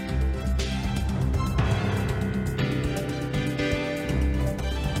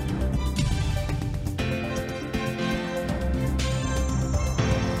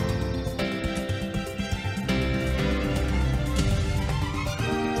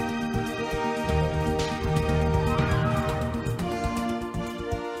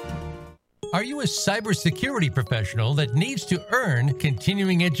 Are you a cybersecurity professional that needs to earn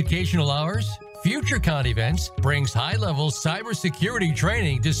continuing educational hours? FutureCon Events brings high-level cybersecurity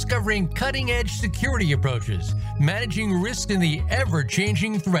training discovering cutting-edge security approaches, managing risk in the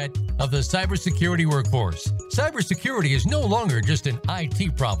ever-changing threat of the cybersecurity workforce. Cybersecurity is no longer just an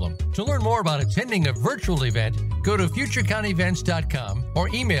IT problem. To learn more about attending a virtual event, go to futureconevents.com or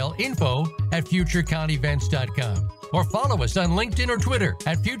email info@futureconevents.com. Or follow us on LinkedIn or Twitter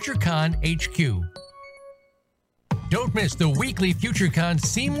at FutureConHQ. Don't miss the weekly FutureCon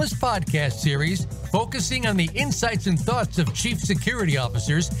Seamless podcast series focusing on the insights and thoughts of chief security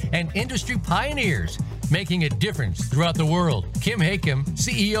officers and industry pioneers making a difference throughout the world. Kim Hakim,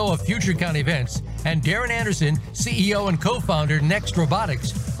 CEO of FutureCon Events, and Darren Anderson, CEO and co-founder Next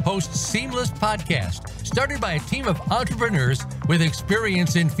Robotics, host Seamless Podcast, started by a team of entrepreneurs with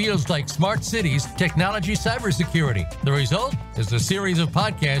experience in fields like smart cities, technology, cybersecurity. The result is a series of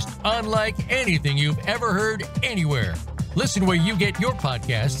podcasts unlike anything you've ever heard anywhere. Listen where you get your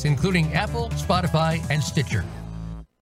podcasts, including Apple, Spotify, and Stitcher.